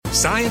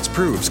Science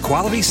proves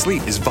quality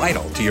sleep is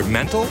vital to your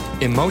mental,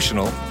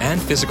 emotional,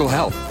 and physical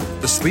health.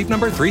 The Sleep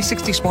Number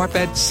 360 smart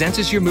bed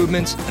senses your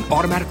movements and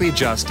automatically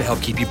adjusts to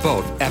help keep you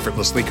both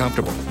effortlessly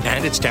comfortable.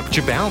 And it's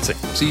temperature balancing,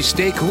 so you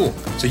stay cool.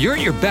 So you're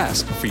at your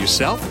best for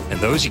yourself and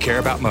those you care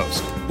about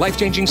most.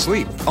 Life-changing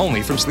sleep,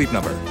 only from Sleep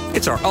Number.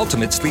 It's our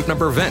ultimate Sleep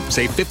Number event.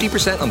 Save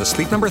 50% on the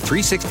Sleep Number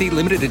 360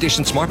 limited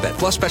edition smart bed,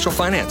 plus special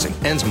financing.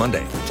 Ends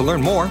Monday. To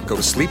learn more, go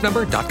to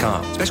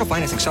sleepnumber.com. Special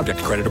financing subject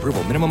to credit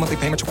approval. Minimum monthly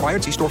payments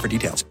required. See store for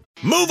details.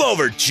 Move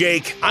over,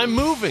 Jake. I'm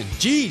moving.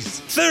 Jeez.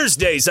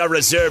 Thursdays are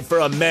reserved for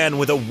a man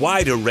with a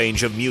wider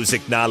range of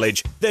music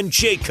knowledge than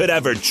Jake could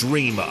ever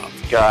dream of.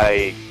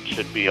 Guy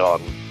should be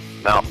on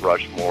Mount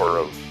Rushmore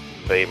of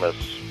famous,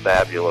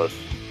 fabulous,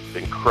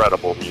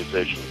 incredible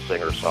musicians,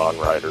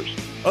 singers-songwriters.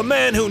 A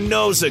man who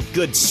knows a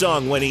good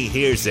song when he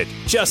hears it,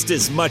 just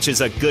as much as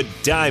a good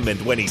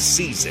diamond when he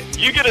sees it.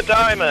 You get a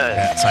diamond.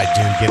 Yes, I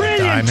do get a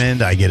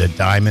diamond. I get a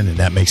diamond, and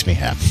that makes me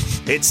happy.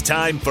 It's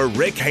time for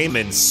Rick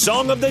Hamann's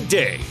Song of the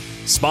Day,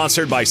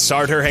 sponsored by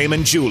Sartor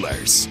Hamann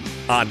Jewelers,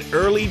 on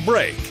Early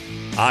Break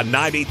on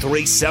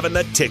 93.7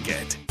 The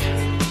Ticket.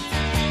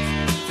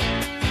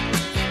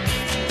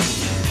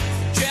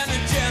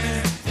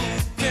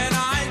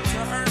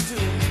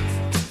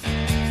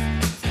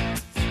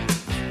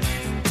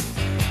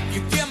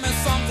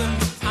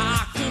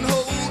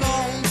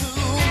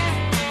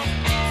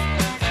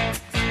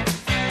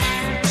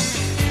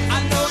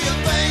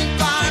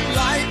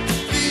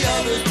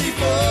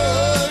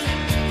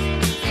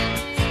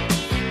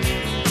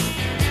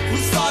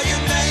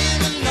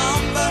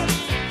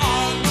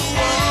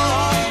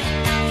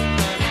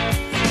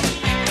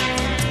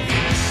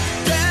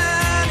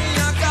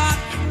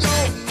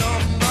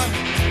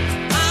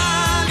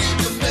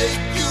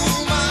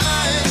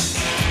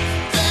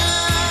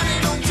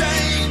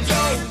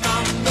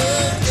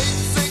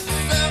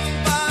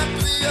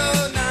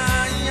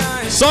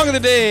 Song of the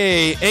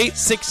day,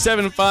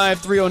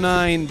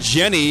 8675309,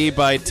 Jenny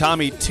by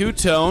Tommy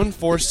Two-Tone,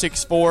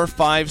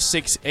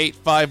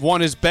 464-56851.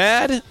 1 is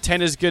bad,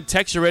 10 is good.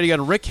 Text your rating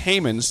on Rick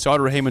Hamann's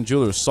Sartor Hamann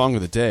Jewelers Song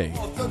of the Day.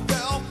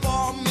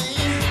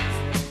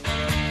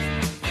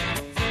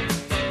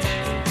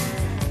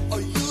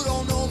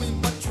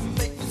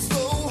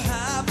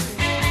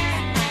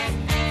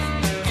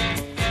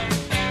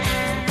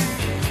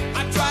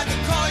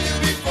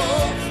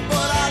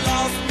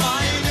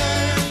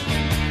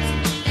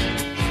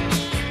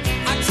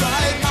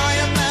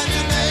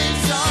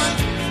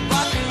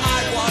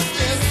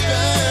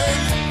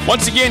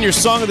 Once again, your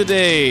song of the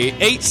day,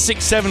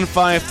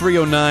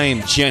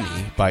 8675309,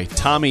 Jenny by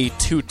Tommy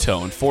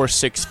Two-Tone,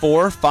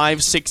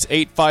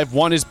 464-56851.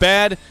 1 is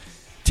bad,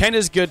 10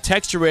 is good.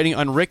 Text your rating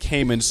on Rick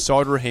Hamann's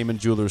Sartor Hamann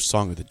Jewelers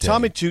Song of the Day.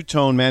 Tommy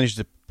Two-Tone managed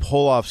to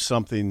pull off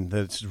something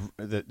that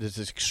is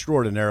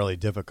extraordinarily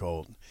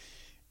difficult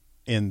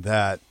in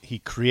that he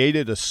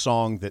created a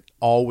song that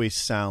always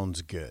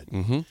sounds good.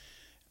 Mm-hmm.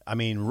 I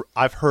mean,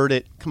 I've heard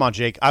it. Come on,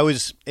 Jake.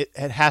 It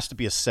has to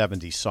be a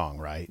 70s song,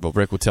 right? Well,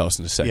 Rick will tell us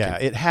in a second. Yeah,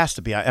 it has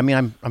to be. I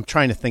mean, I'm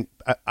trying to think.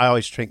 I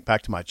always think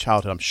back to my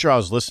childhood. I'm sure I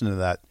was listening to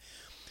that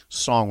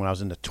song when I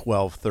was into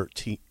 12 or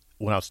 13.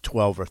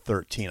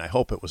 I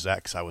hope it was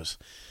that because I'm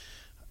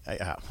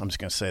just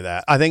going to say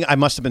that. I think I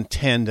must have been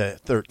 10 to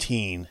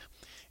 13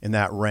 in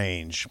that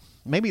range,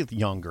 maybe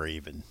younger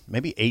even,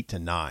 maybe 8 to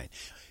 9.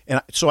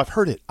 And so I've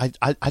heard it,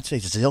 I'd say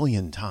a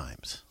zillion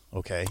times.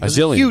 Okay, a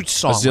zillion. Huge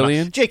song. A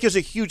zillion? Jake, it was a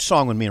huge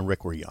song when me and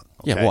Rick were young.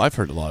 Okay? Yeah, well, I've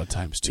heard it a lot of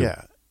times, too.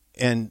 Yeah,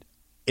 and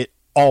it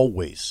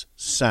always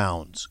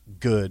sounds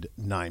good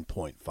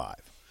 9.5.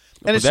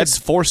 And that's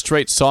 4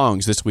 straight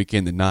songs this week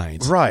in the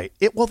 9s. Right.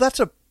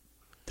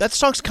 That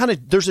song's kind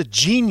of, there's a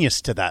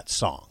genius to that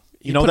song.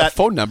 You know, that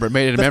phone number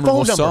made it a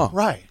memorable song.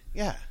 Right,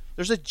 yeah.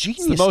 There's a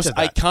genius to that. It's the most to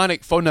that.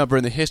 iconic phone number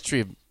in the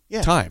history of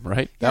time,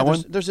 right? That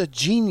one? There's a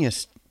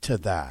genius to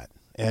that,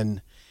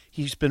 and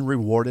he's been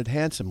rewarded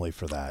handsomely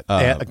for that,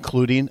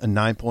 including a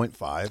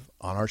 9.5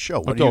 on our show.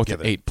 What do you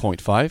give it?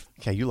 8.5.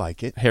 Okay, you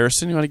like it.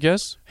 Harrison, you want to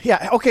guess?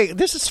 Yeah, okay,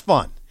 this is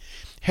fun.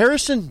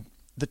 Harrison,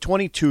 the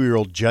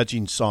 22-year-old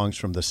judging songs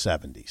from the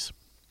 70s.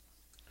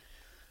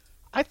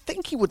 I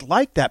think he would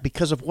like that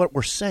because of what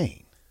we're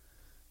saying.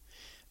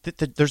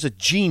 That there's a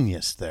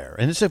genius there,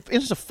 and it's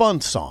a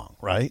fun song,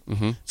 right?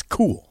 Mm-hmm. It's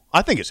cool.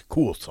 I think it's a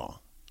cool song.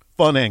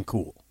 Fun and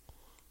cool.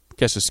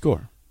 Guess the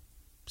score.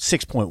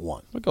 6.1.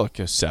 We'll go like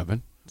a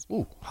 7.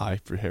 Ooh, high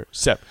for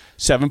Harrison.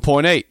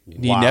 7.8.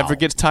 He never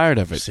gets tired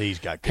of it. See, he's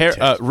got good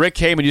taste. Rick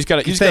Hammann, you just got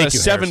a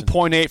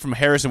 7.8 from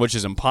Harrison, which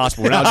is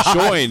impossible. We're now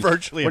joined.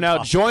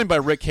 Now joined by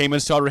Rick Hammann,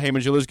 Sartor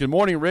Hamann Jewelers. Good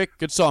morning, Rick.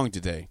 Good song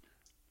today.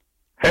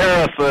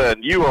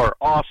 Harrison, you are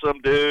awesome,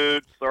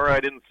 dude. Sorry I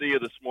didn't see you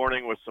this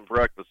morning with some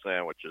breakfast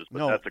sandwiches,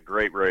 but that's a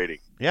great rating.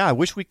 Yeah, I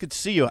wish we could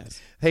see you.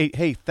 Nice.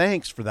 Hey,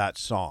 thanks for that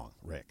song,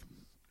 Rick.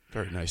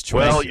 Very nice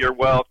choice. Well, you're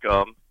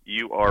welcome.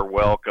 You are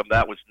welcome.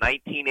 That was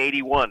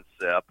 1981,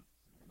 Sep.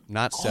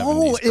 Not 70s.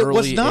 Oh, it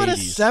was not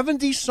 80s. A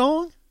 70s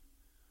song?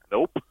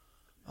 Nope.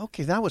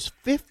 Okay, that was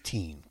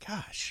 15.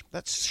 Gosh,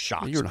 that's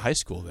shocking. You were in high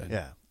school then.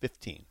 Yeah,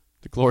 15.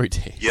 The glory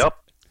days. Yep.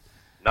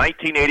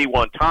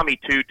 1981. Tommy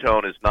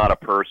Two-Tone is not a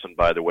person,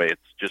 by the way.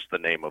 It's just the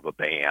name of a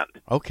band.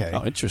 Okay.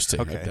 Oh, interesting.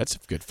 Okay. That's a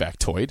good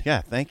factoid.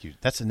 Yeah, thank you.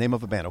 That's the name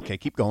of a band. Okay,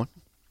 keep going.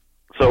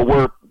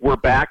 So we're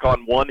back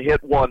on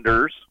one-hit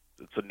wonders.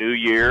 It's a new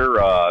year,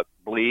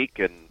 bleak,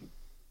 and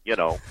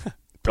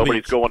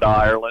nobody's going to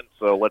Ireland,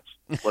 so let's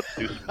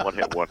do some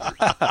one-hit wonders.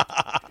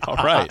 All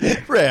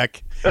right,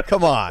 Rick,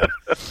 come on.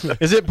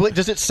 Is it?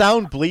 Does it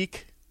sound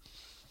bleak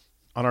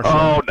on our show?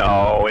 Oh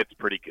no, it's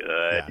pretty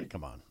good. Yeah,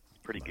 come on.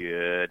 Pretty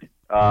good.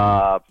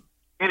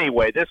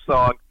 Anyway, this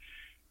song,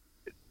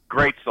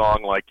 great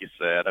song, like you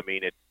said. I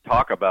mean,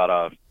 talk about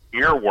a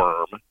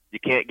earworm. You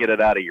can't get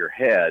it out of your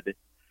head.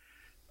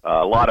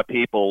 A lot of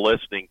people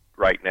listening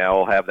right now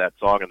will have that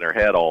song in their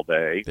head all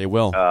day. They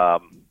will.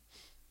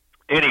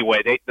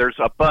 Anyway, there's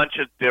a bunch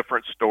of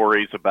different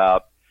stories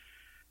about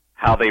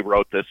how they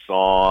wrote this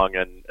song.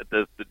 And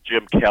the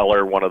Jim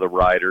Keller, one of the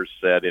writers,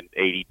 said in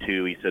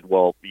 '82, he said,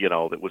 well,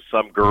 it was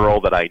some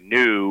girl that I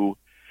knew,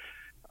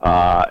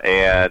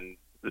 and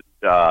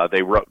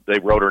they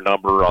wrote her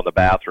number on the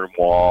bathroom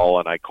wall,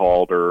 and I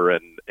called her,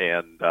 and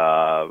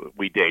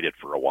we dated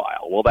for a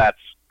while. Well,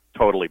 that's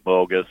totally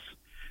bogus.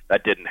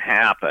 That didn't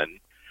happen.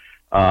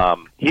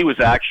 He was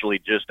actually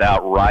just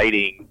out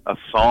writing a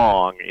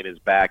song in his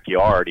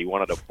backyard. He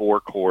wanted a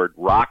 4-chord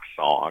rock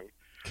song.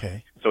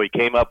 Okay. So he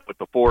came up with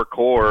the 4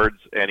 chords,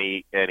 and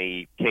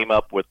he came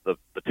up with the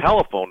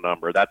telephone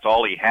number. That's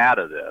all he had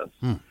of this.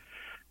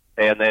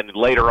 And then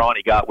later on,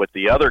 he got with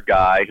the other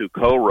guy who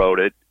co-wrote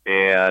it,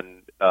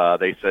 and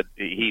he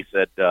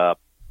said,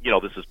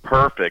 this is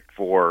perfect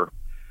for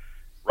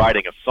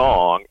writing a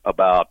song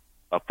about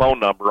a phone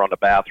number on the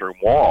bathroom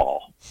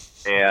wall.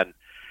 And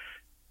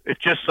it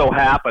just so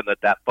happened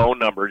that phone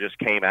number just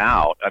came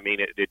out. I mean,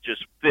 it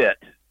just fit,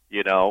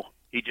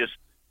 He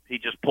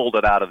just pulled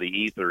it out of the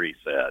ether, he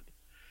said.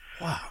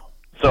 Wow.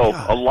 So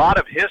God. A lot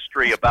of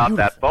history That's about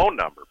beautiful. that phone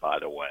number, by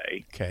the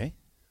way. Okay.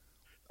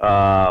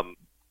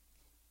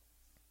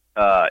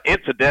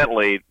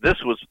 Incidentally,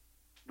 this was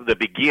the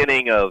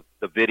beginning of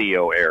the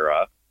video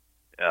era,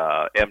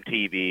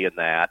 MTV and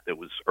that. It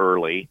was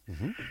early.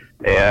 Mm-hmm.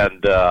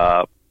 And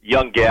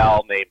young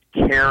gal named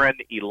Karen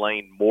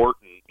Elaine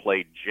Morton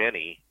played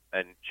Jenny,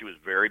 and she was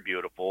very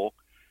beautiful.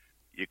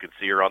 You can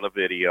see her on the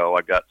video.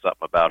 I've got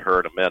something about her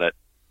in a minute.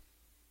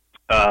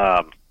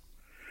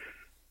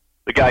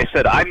 The guy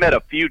said, I met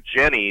a few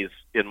Jennies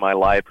in my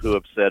life who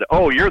have said,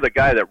 oh, you're the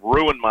guy that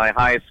ruined my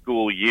high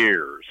school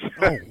years.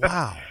 Oh,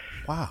 wow.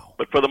 Wow.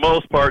 But for the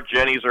most part,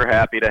 Jennies are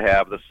happy to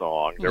have the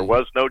song. There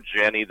was no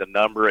Jenny. The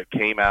number, it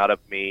came to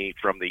me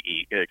from the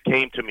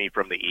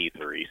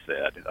ether, he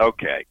said.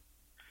 Okay.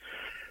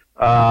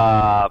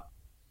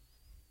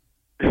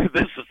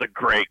 This is a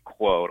great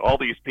quote. All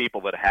these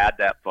people that had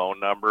that phone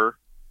number,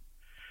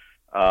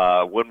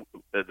 when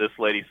this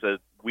lady said,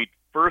 we'd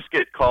first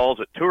get calls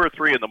at 2 or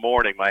 3 in the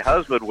morning. My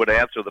husband would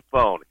answer the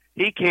phone.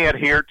 He can't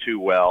hear too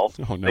well.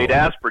 Oh, no. They'd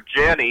ask for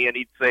Jenny, and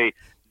he'd say,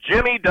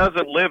 Jimmy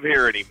doesn't live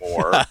here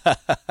anymore.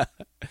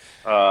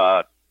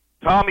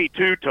 Tommy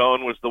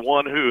Two-Tone was the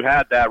one who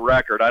had that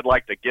record. I'd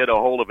like to get a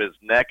hold of his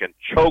neck and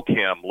choke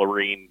him,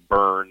 Lorene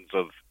Burns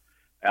of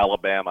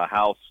Alabama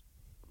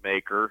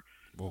Housemaker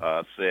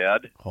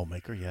said.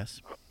 Homemaker,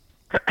 yes.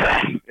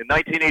 In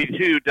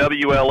 1982,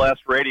 WLS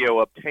Radio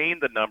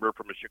obtained the number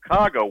from a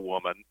Chicago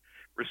woman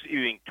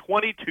receiving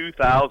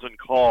 22,000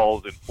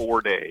 calls in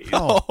 4 days.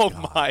 Oh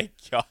my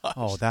gosh.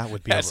 Oh, that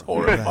would be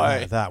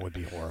horrifying. That would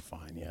be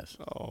horrifying, yes.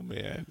 Oh,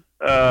 man.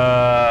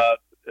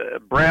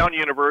 Brown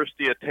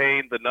University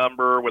attained the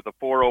number with a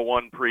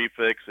 401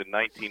 prefix in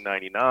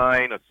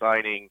 1999,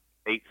 assigning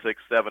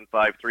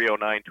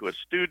 8675309 to a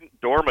student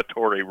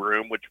dormitory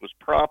room, which was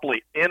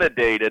promptly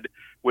inundated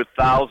with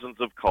thousands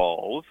of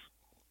calls.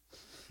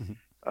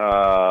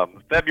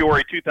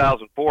 February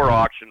 2004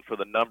 auction for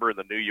the number in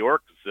the New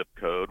York zip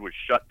code was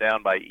shut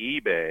down by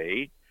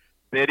eBay.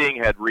 Bidding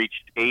had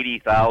reached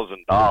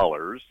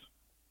 $80,000.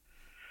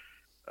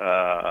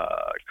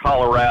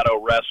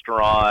 Colorado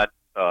restaurant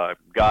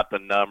got the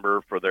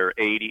number for their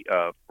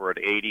for an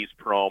 80s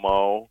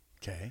promo.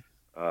 Okay.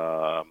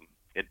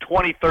 In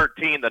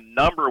 2013, the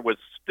number was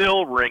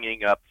still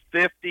ringing up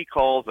 50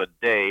 calls a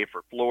day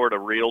for Florida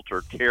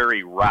realtor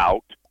Carrie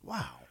Rout.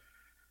 Wow.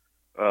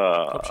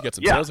 Hope she gets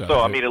some sales out of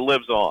it. I mean, it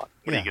lives on.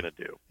 What are you going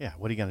to do? Yeah,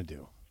 what are you going to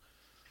do?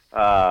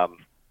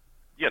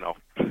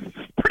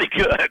 It's pretty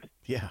good.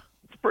 Yeah.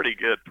 It's pretty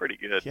good.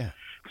 Yeah.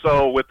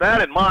 So with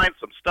that in mind,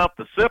 some Stump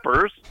the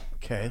Sippers.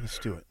 Okay, let's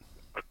do it.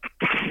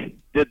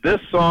 Did this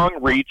song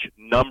reach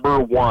number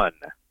 1?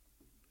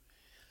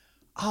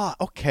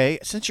 Okay.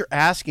 Since you're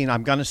asking,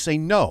 I'm going to say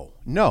no.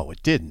 No,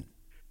 it didn't.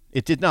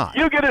 It did not.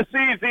 You get a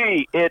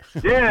CZ. It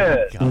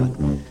did.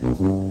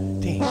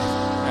 God. Dang.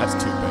 That's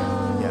too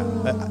bad. Yeah.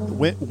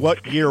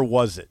 What year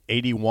was it?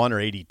 81 or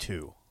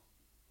 82?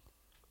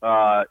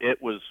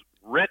 It was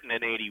written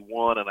in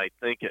 81, and I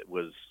think it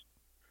was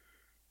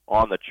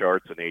on the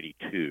charts in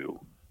 82.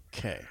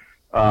 Okay.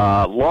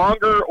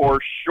 Longer or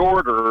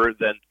shorter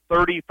than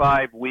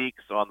 35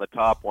 weeks on the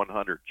top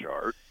 100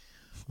 chart?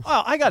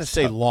 Well, I got to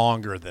say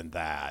longer than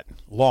that.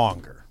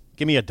 Longer.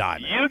 Give me a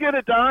diamond. You get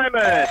a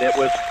diamond. It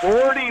was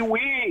 40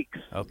 weeks.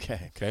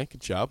 Okay, good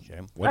job. Okay.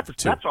 One for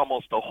two. That's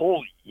almost a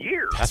whole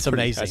year. That's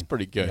amazing. That's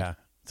pretty good. Yeah,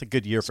 it's a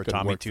good year for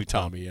Tommy too.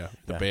 Tommy,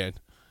 the band.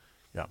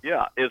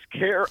 Yeah. Is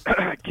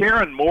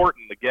Karen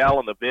Morton, the gal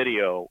in the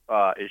video,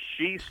 is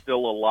she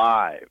still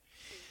alive?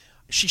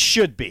 She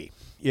should be.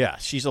 Yeah,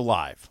 she's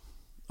alive.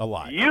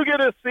 You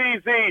get a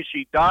CZ.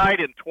 She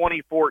died in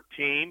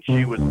 2014.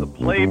 She was the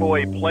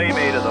Playboy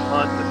Playmate of the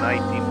Month in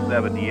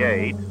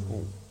 1978.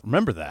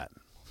 Remember that?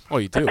 Oh,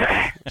 you do?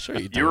 Sure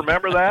you do. You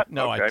remember that?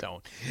 No, okay. I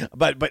don't.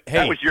 But hey,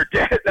 that was your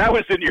dad. That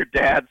was in your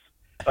dad's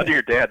under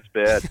your dad's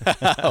bed.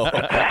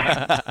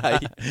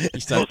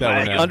 He stuck that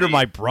one out. Under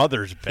my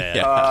brother's bed.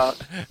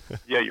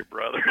 Your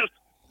brother's.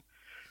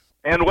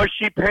 And was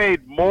she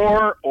paid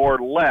more or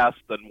less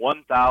than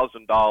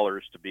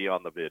 $1,000 to be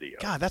on the video?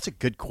 God, that's a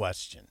good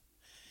question.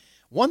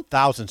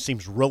 1,000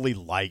 seems really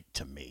light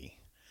to me.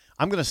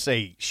 I'm going to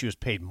say she was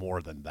paid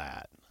more than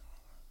that.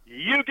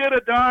 You get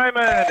a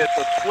diamond. It's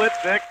a split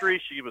victory.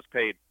 She was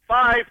paid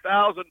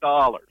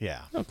 $5,000.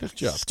 Yeah. Oh, good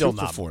job. Still 2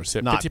 not for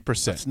 4, 50%.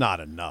 50%. That's not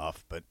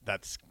enough, but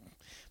that's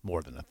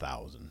more than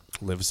 1,000.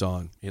 Lives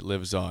on. It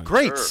lives on.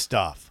 Great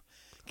stuff.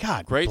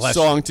 God, great bless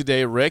song you.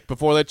 today, Rick.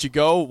 Before I let you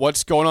go,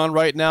 what's going on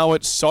right now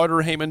at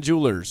Sartor Hamann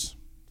Jewelers?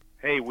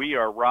 Hey, we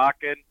are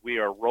rocking. We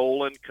are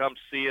rolling. Come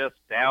see us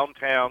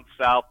downtown,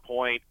 South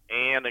Point,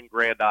 and in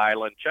Grand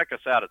Island. Check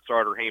us out at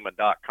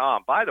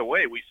sartorhamann.com. By the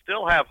way, we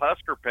still have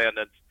Husker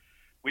pendants.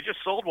 We just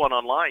sold one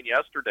online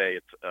yesterday.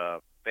 It's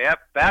a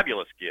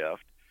fabulous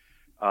gift.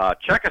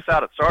 Check us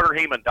out at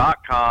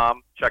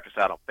sartorhamann.com. Check us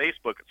out on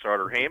Facebook at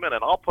Sartor Hamann,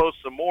 and I'll post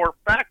some more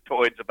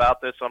factoids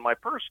about this on my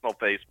personal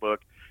Facebook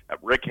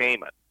at Rick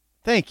Hamann.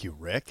 Thank you,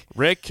 Rick.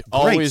 Rick,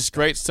 always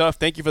great stuff.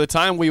 Thank you for the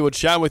time. We will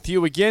chat with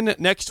you again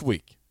next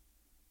week.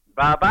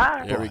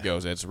 Bye-bye. There he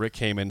goes. That's Rick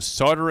Hamann.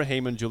 Sartor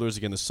Hamann Jewelers.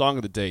 Again, the song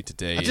of the day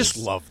today. I just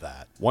love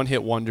that. One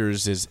Hit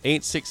Wonders is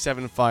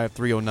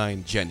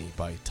 8675309 Jenny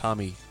by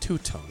Tommy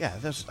Two-Tone. Yeah,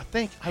 I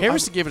think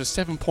Harrison gave it a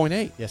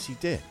 7.8. Yes, he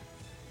did.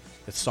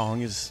 The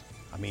song is,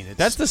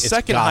 that's the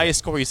second highest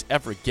score he's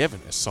ever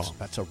given a song.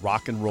 That's a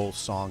rock and roll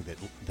song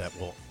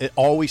it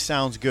always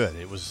sounds good.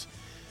 It was,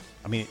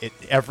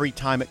 every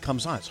time it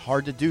comes on, it's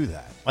hard to do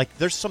that. Like,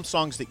 there's some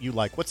songs that you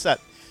like. What's that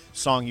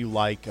song you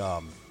like,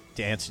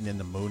 Dancing in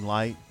the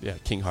Moonlight? Yeah,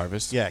 King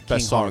Harvest. Yeah,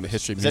 best song in the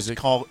history of music.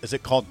 Is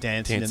it called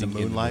Dancing in the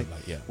Moonlight?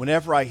 Yeah.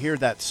 Whenever I hear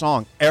that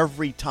song,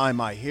 every time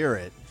I hear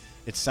it,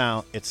 it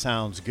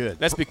sounds good.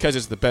 That's because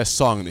it's the best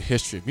song in the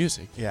history of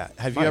music. Yeah.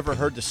 Have you ever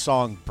heard the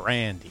song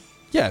Brandy?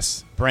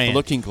 Yes. Brandy. The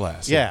Looking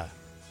Glass. Yeah.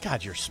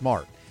 God, you're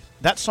smart.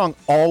 That song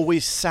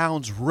always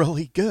sounds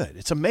really good.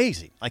 It's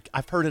amazing. Like,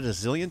 I've heard it a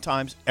zillion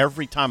times.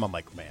 Every time I'm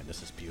like, man,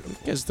 this is beautiful.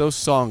 Because those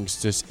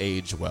songs just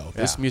age well.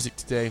 Yeah. This music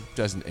today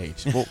doesn't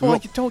age. You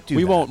don't do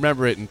we that. won't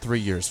remember it in 3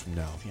 years from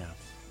now. Yeah.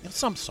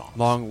 Some songs.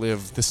 Long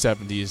live the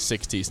 70s,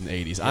 60s, and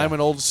 80s. Yeah. I'm an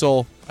old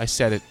soul. I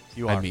said it.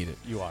 You are. I mean it.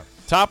 You are.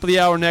 Top of the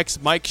hour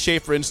next, Mike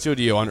Schaefer in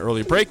studio on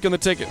Early Break on the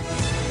Ticket.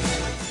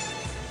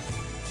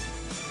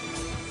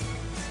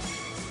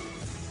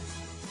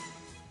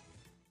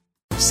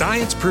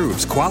 Science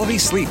proves quality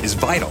sleep is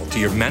vital to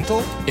your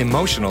mental,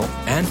 emotional,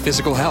 and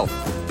physical health.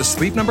 The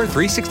Sleep Number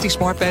 360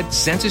 smart bed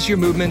senses your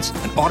movements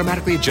and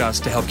automatically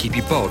adjusts to help keep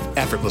you both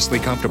effortlessly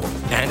comfortable.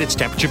 And it's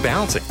temperature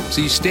balancing,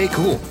 so you stay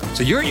cool.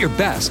 So you're at your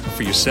best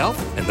for yourself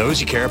and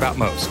those you care about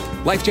most.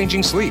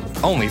 Life-changing sleep,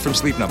 only from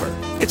Sleep Number.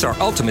 It's our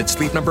ultimate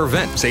Sleep Number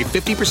event. Save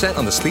 50%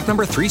 on the Sleep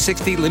Number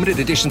 360 limited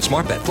edition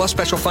smart bed, plus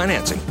special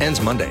financing.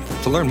 Ends Monday.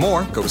 To learn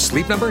more, go to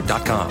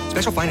sleepnumber.com.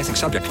 Special financing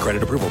subject to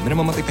credit approval.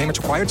 Minimum monthly payments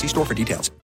required. See store for details.